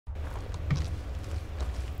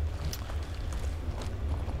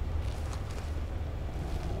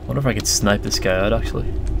Wonder if I could snipe this guy out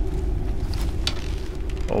actually.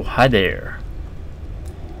 Oh, hi there.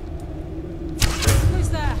 Who's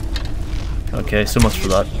there? Okay, so much for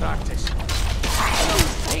that.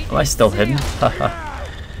 Am I still hidden? Haha.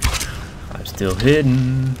 I'm still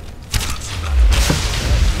hidden.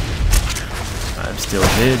 I'm still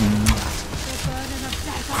hidden.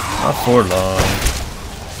 Not for long.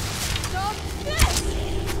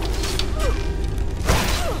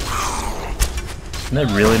 Can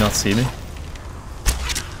they really not see me?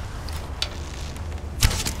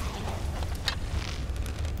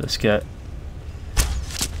 This guy.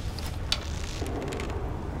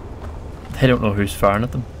 They don't know who's firing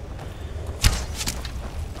at them.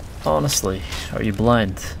 Honestly, are you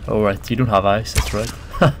blind? Oh right, you don't have eyes, that's right.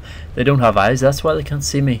 They don't have eyes, that's why they can't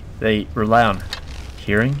see me. They rely on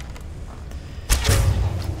hearing.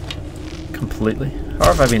 Completely. Or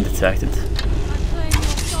have I been detected?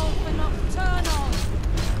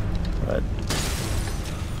 Right.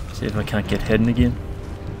 See if I can't get hidden again.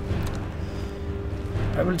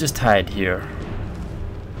 I will just hide here.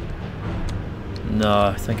 No,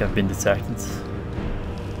 I think I've been detected.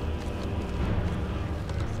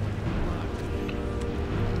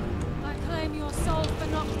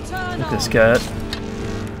 Look at this guy.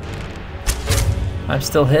 I'm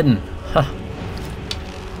still hidden. Ha!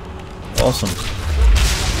 Awesome.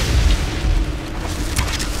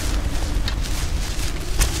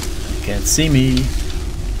 You can't see me,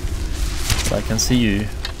 but I can see you.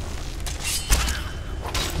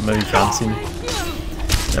 Maybe you can't see me.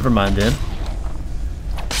 Never mind then.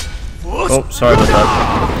 Oh, sorry about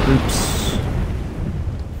that. Oops.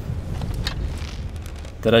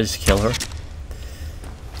 Did I just kill her?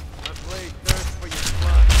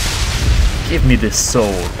 Give me this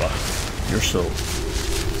soul. Your soul.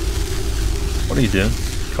 What are you doing?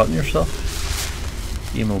 Cutting yourself?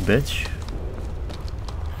 Emo bitch.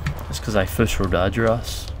 Just because I fish or dad your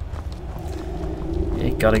ass. You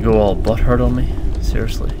ain't gotta go all butthurt on me.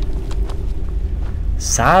 Seriously.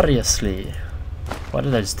 Seriously. Why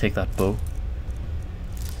did I just take that bow?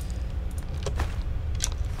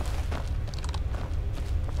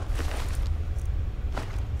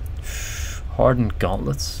 Hardened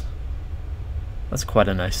gauntlets. That's quite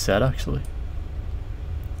a nice set actually.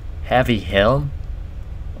 Heavy helm.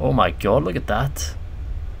 Oh my god, look at that.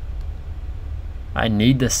 I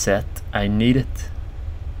need this set. I need it.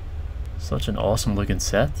 Such an awesome looking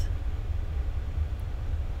set.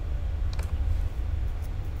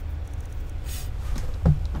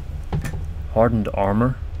 Hardened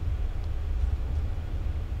armor.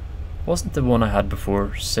 Wasn't the one I had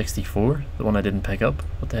before 64? The one I didn't pick up?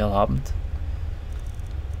 What the hell happened?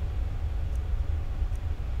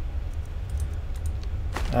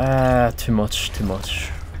 Too much, too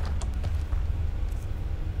much.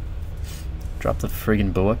 Drop the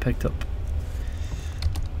friggin' bow I picked up.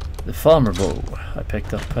 The farmer bow I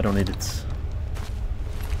picked up. I don't need it.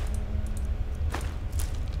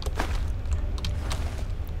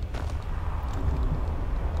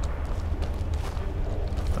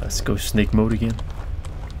 Let's go sneak mode again.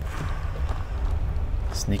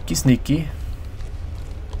 Sneaky, sneaky.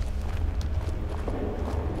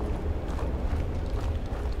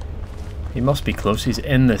 He must be close. He's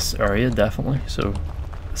in this area, definitely. So,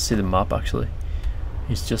 let's see the map actually.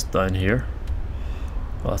 He's just down here.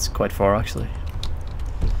 Well, that's quite far actually.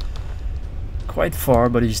 Quite far,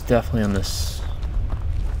 but he's definitely in this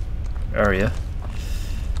area.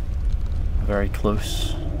 Very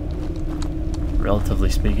close. Relatively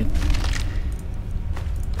speaking.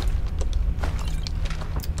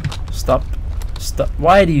 Stop. Stop.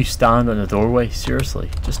 Why do you stand in the doorway? Seriously,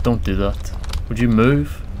 just don't do that. Would you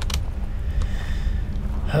move?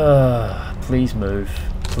 Please move.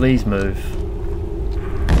 Please move.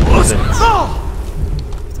 Move it.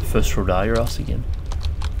 The fish will die your ass again.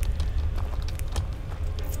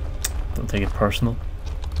 Don't take it personal.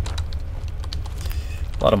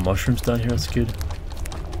 A lot of mushrooms down here, that's good.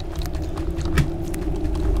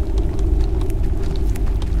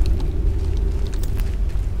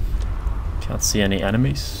 Can't see any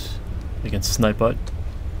enemies. We can snipe out.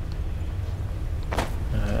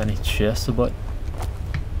 Any chests about?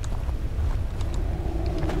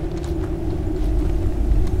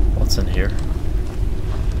 What's in here?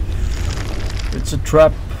 It's a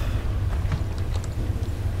trap.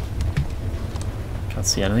 Can't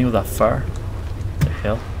see anything with that fire. What the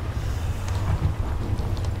hell?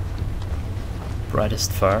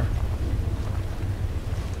 Brightest fire.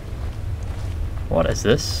 What is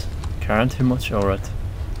this? Carrying too much? Alright.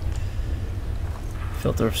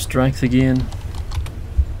 Filter of strength again.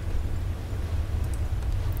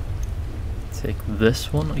 Take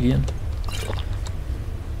this one again.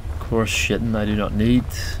 Course shitting I do not need.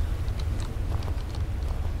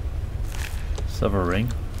 Silver ring.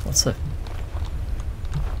 What's a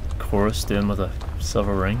chorus doing with a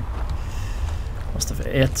silver ring? Must have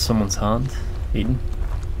ate someone's hand. Eaten.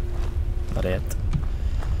 Not ate.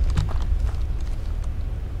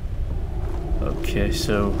 Okay,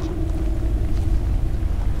 so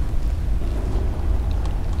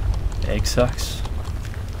egg sacs.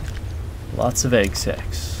 Lots of egg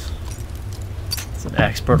sacs. It's an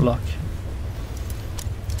expert lock.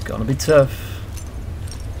 Gonna be tough.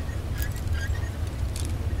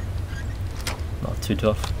 Not too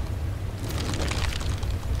tough.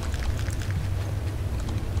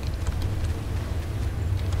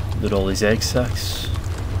 Load all these egg sacs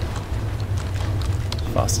as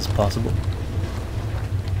fast as possible.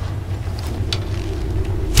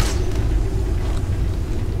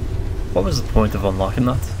 What was the point of unlocking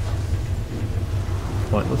that?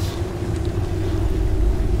 Pointless. I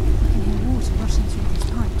can hear water rushing through these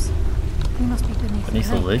pipes. We must be beneath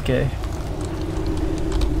the lake, eh?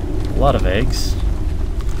 A lot of eggs.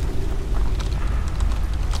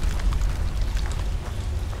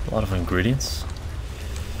 A lot of ingredients.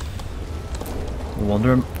 No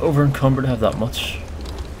wonder I'm over encumbered to have that much.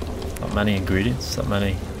 That many ingredients, that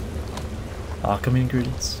many alchemy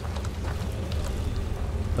ingredients.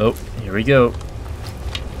 Oh, here we go.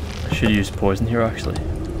 I should use poison here actually.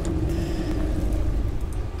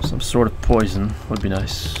 Some sort of poison would be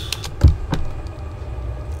nice.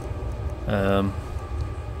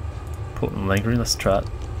 Potent lingering, let's try it.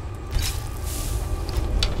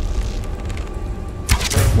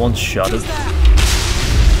 One shot it.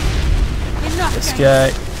 This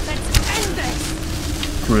guy.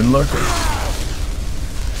 Rune lurker.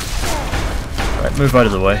 Right, move out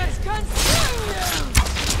of the way.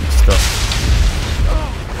 Stuff.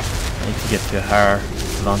 I need to get to a higher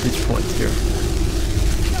vantage point here.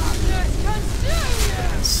 I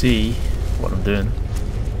can see what I'm doing.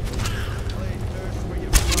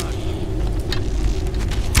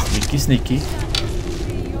 Sneaky, sneaky.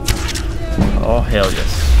 Oh, hell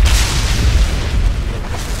yes.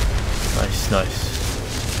 Nice, nice.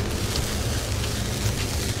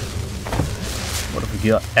 What have we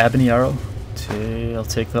got? Ebony arrow. I'll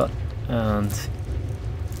take that. And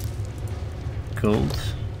gold.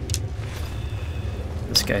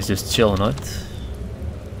 This guy's just chilling out.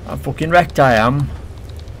 I'm fucking wrecked, I am.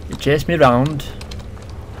 You chase me around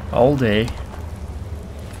all day.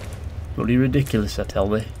 Bloody ridiculous, I tell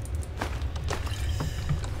thee.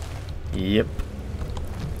 Yep.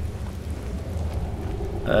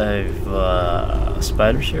 I've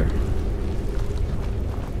spiders here.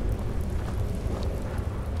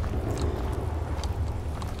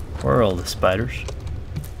 Where are all the spiders?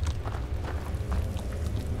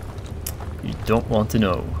 You don't want to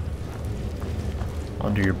know.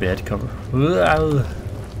 Under your bed cover.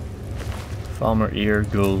 Farmer ear,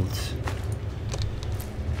 gold.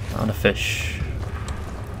 And a fish.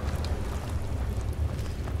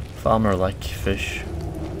 Farmer like fish.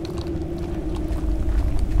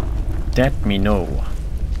 Let me know.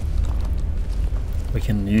 We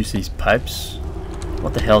can use these pipes.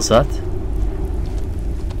 What the hell's that?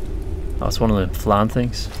 Oh, it's one of the flan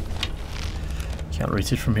things. Can't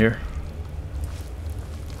reach it from here.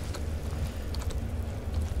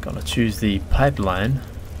 Gonna choose the pipeline.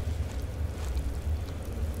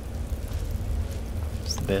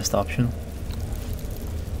 It's the best option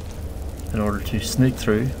in order to sneak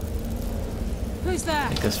through. Who's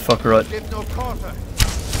that? Take this fucker out.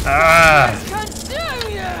 Ah!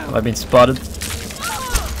 Have I been spotted?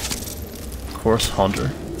 Course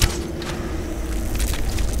hunter.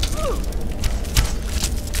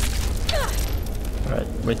 Alright,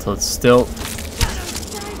 wait till it's still.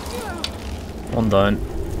 One down.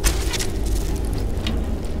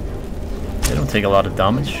 They don't take a lot of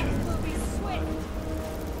damage.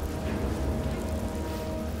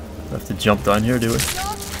 I have to jump down here, do we?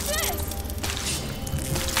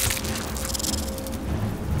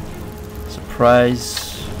 Surprise.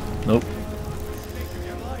 Nope.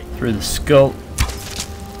 Through the skull.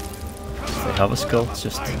 If they have a skull, it's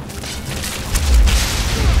just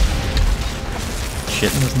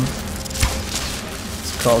shitting, isn't it?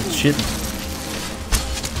 It's called shitting.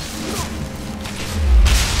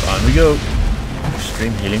 On we go.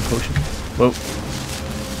 Extreme healing potion. Whoa.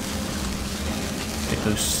 Take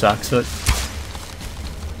those sacks out.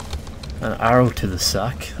 An arrow to the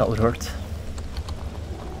sack, that would hurt.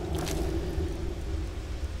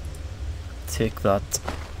 Take that.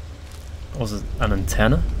 What was it? An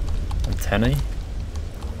antenna? Antennae?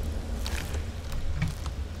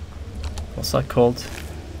 What's that called?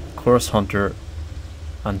 Chorus hunter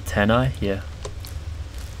antennae? Yeah.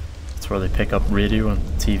 where they pick up radio and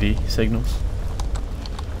TV signals.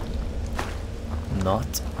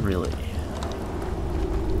 Not really.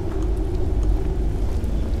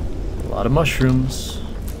 A lot of mushrooms.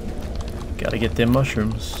 Gotta get them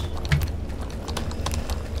mushrooms.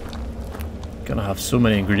 Gonna have so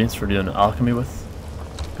many ingredients for doing alchemy with.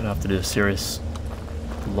 Gonna have to do a serious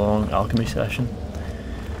long alchemy session.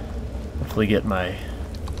 Hopefully get my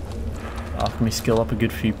alchemy skill up a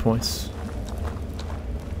good few points.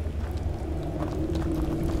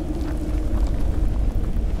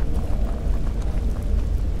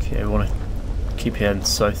 Okay, I want to keep heading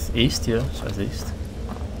southeast, yeah, southeast.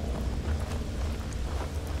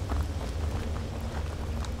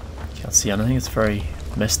 Can't see anything, it's very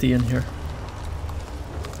misty in here.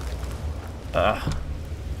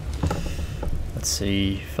 Let's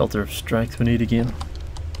see, filter of strength we need again.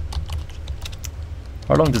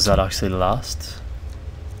 How long does that actually last?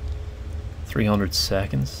 300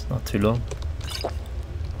 seconds, not too long.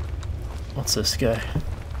 What's this guy?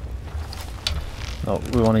 No,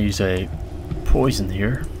 we want to use a poison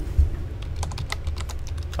here.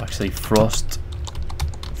 Actually, frost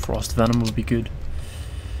venom would be good.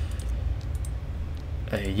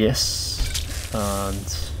 Yes,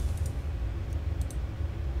 and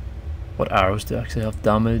what arrows do actually have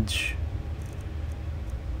damage?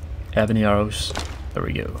 Ebony arrows. There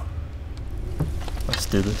we go. Let's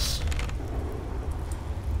do this.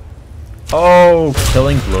 Oh,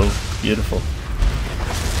 killing blow. Beautiful.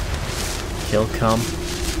 Kill cam.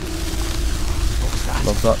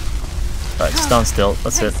 Love that. Right, stand still.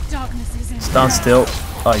 That's it. Stand still.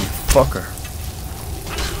 Oh, you fucker.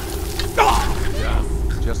 Yeah,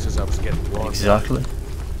 just as I was getting warmed. Exactly.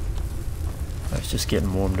 I was just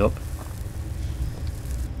getting warmed up.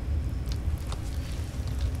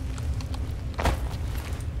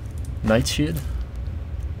 Nightshade.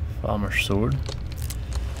 Falmer sword.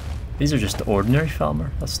 These are just ordinary Falmer.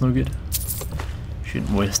 That's no good.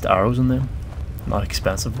 Shouldn't waste arrows on them. Not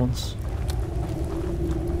expensive ones.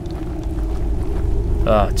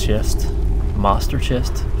 Ah, chest. Master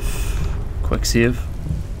chest. Quick save.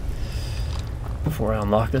 Before I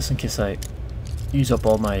unlock this in case I use up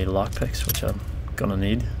all my lockpicks, which I'm gonna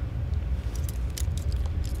need.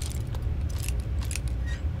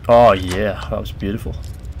 Oh yeah, that was beautiful.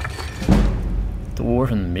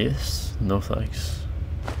 Dwarven mace, no thanks.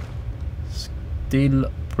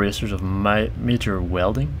 Steel bracers of major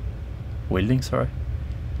wielding, sorry.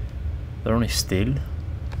 They're only steel.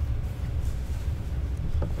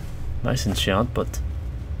 Nice enchant, but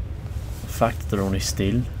the fact that they're only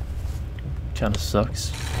steel kinda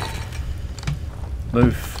sucks.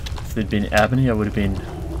 Move. If they'd been ebony, I would have been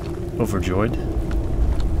overjoyed.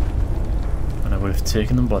 And I would have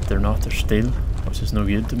taken them, but they're not, they're steel, which is no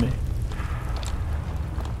good to me.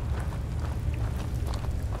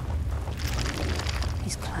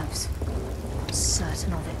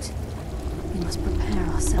 Certain of it. We must prepare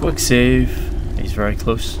ourselves. Quick save. He's very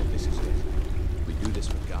close. This is it. We do this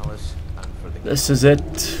for Gallus and for the. This is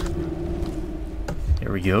it.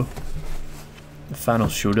 Here we go. The final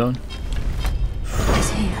showdown. He's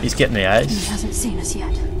here. He's getting the He eyes. hasn't seen us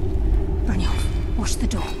yet. Brynjolf, watch the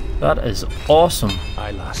door. That is awesome.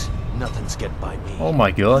 Aye, lass. Nothing's getting by me. Oh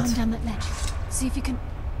my god. Climb down that ledge. See if you can.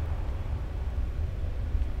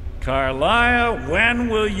 Carlia, when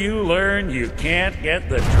will you learn you can't get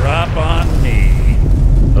the drop on me?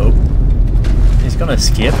 Oh. He's gonna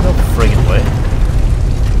escape? No friggin' way.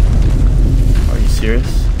 Are you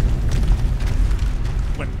serious?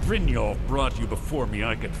 When Brynjolf brought you before me,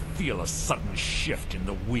 I could feel a sudden shift in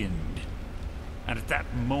the wind. And at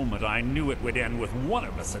that moment, I knew it would end with one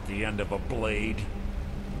of us at the end of a blade.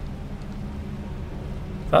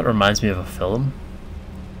 That reminds me of a film.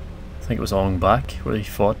 I think it was Ong Bak where he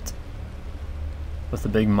fought with the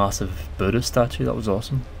big massive Buddha statue. That was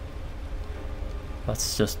awesome.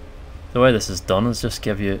 That's just the way this is done is just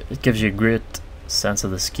gives you a great sense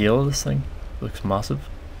of the scale of this thing. It looks massive.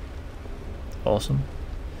 Awesome.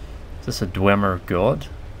 Is this a Dwemer god?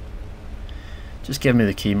 Just give me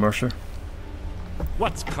the key, Mercer.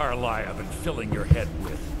 What's Carlia been filling your head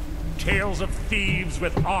with? Tales of thieves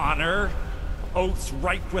with honor? Oaths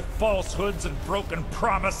ripe with falsehoods and broken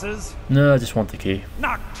promises? No, I just want the key.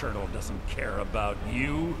 Nocturnal doesn't care about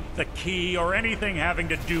you, the key, or anything having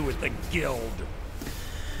to do with the guild.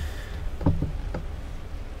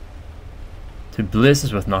 To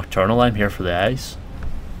blazes with Nocturnal, I'm here for the eyes.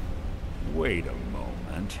 Wait a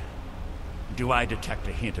moment. Do I detect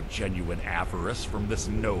a hint of genuine avarice from this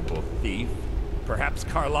noble thief? Perhaps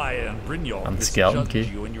Carlia and Brynjolf And the skeleton misjudge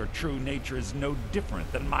key. you, and your true nature is no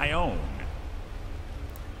different than my own.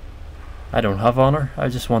 I don't have honor, I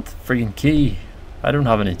just want the friggin' key. I don't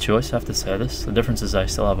have any choice, I have to say this. The difference is I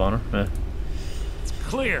still have honor. Yeah. It's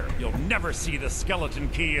clear you'll never see the skeleton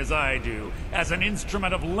key as I do, as an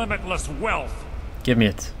instrument of limitless wealth. Give me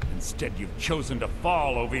it. Instead, you've chosen to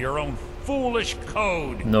fall over your own foolish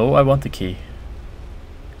code. No, I want the key.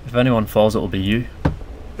 If anyone falls, it will be you.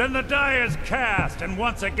 Then the die is cast, and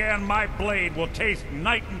once again my blade will taste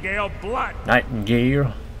nightingale blood.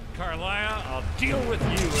 Nightingale. Carlia, I'll deal with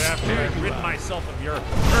you after I've rid myself of your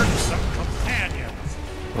irksome companions.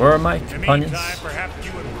 Where are my In the companions? meantime, perhaps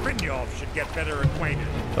you and Brynjolf should get better acquainted.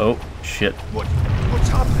 Oh, shit. What's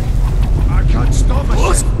happening? I can't stop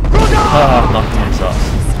myself. Ah, I've knocked him off.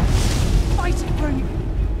 Fight it, Bryn.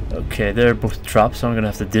 Okay, they're both trapped, so I'm gonna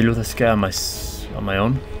have to deal with this guy on my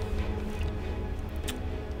own.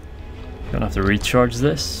 Gonna have to recharge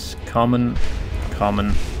this. Common.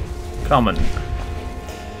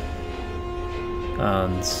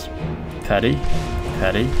 And petty.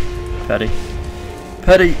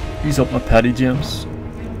 Use up my petty gems.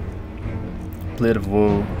 Blade of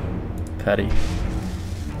Woe. Petty.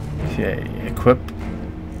 Okay, equip.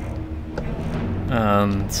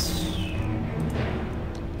 And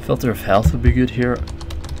filter of health would be good here.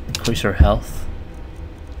 Increase our health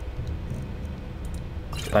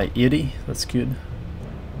by 80, that's good.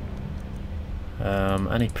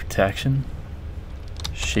 Any protection.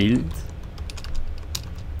 Shield.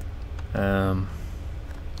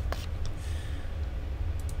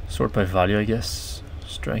 Sort by value, I guess.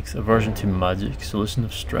 Strength. Aversion to magic. Solution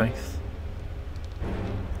of strength.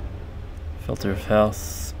 Filter of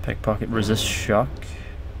health. Pickpocket. Resist shock.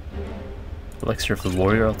 Elixir of the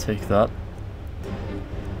warrior, I'll take that.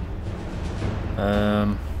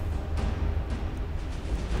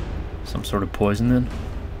 Some sort of poison then.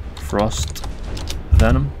 Frost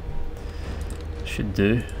venom. Should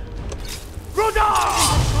do.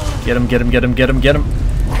 Get him.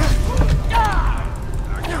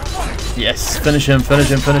 Yes, finish him.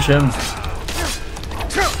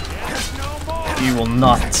 You will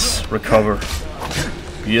not recover.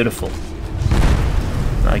 Beautiful.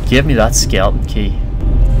 Now give me that skeleton key.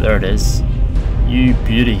 There it is. You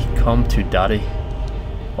beauty, come to daddy.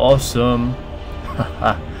 Awesome.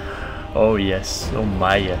 Haha. Oh yes, oh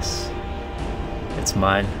my yes. It's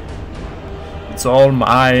mine. It's all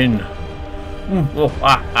mine.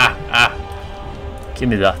 Give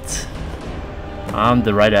me that. And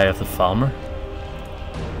the right eye of the farmer.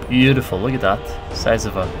 Beautiful, look at that. Size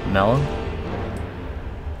of a melon.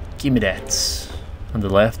 Give me that. And the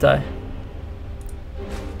left eye.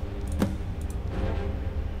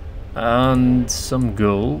 And some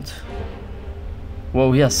gold.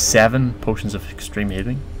 Whoa, he has 7 potions of extreme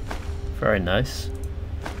healing. Very nice.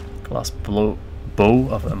 Glass bow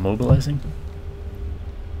of immobilizing.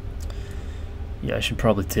 Yeah, I should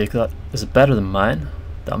probably take that. Is it better than mine?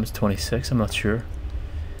 Damage 26, I'm not sure.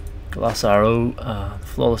 Glass arrow,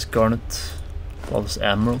 flawless garnet, flawless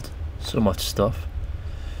emerald. So much stuff.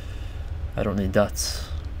 I don't need that.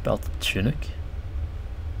 Belted tunic.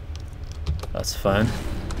 That's fine.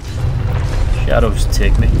 Shadows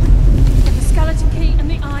take me. Get the skeleton key and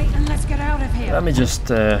the eye and let's get out of here. Let me just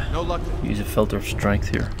No luck. use a filter of strength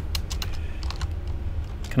here.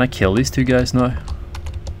 Can I kill these two guys now?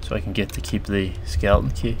 So I can get to keep the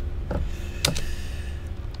skeleton key.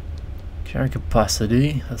 Carry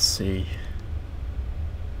capacity, let's see.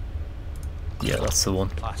 Yeah, that's the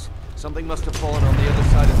one. Something must have fallen on the other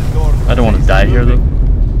side of the door. I don't want to die here though.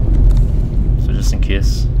 So just in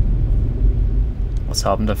case. What's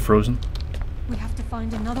happened? I've frozen. We have to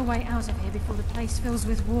find another way out of here before the place fills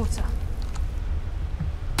with water.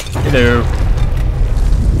 Hello.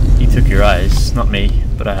 He took your eyes, not me,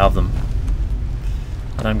 but I have them.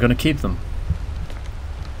 And I'm gonna keep them.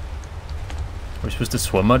 Are we supposed to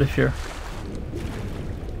swim out of here?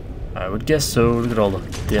 I would guess so. Look at all the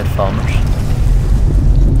dead farmers.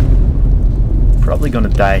 Probably gonna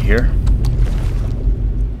die here.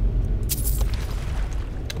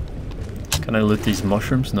 Can I loot these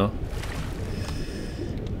mushrooms? No.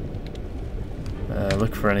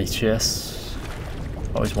 Look for any chests.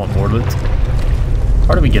 Always want more loot.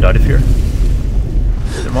 How do we get out of here?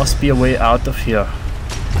 There must be a way out of here.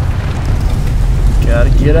 Gotta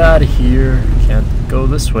get out of here. Can't go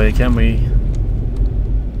this way, can we?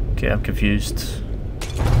 Okay, I'm confused.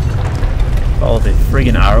 Follow the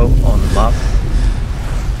friggin' arrow on the map.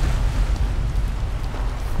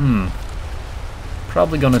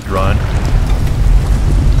 Probably gonna drown.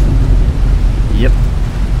 Yep.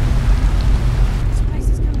 This place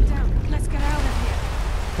is coming down. Let's get out of here.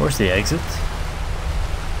 Where's the exit?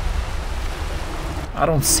 I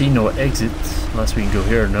don't see no exit unless we can go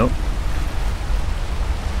here. No.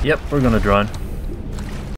 Yep, we're gonna drown.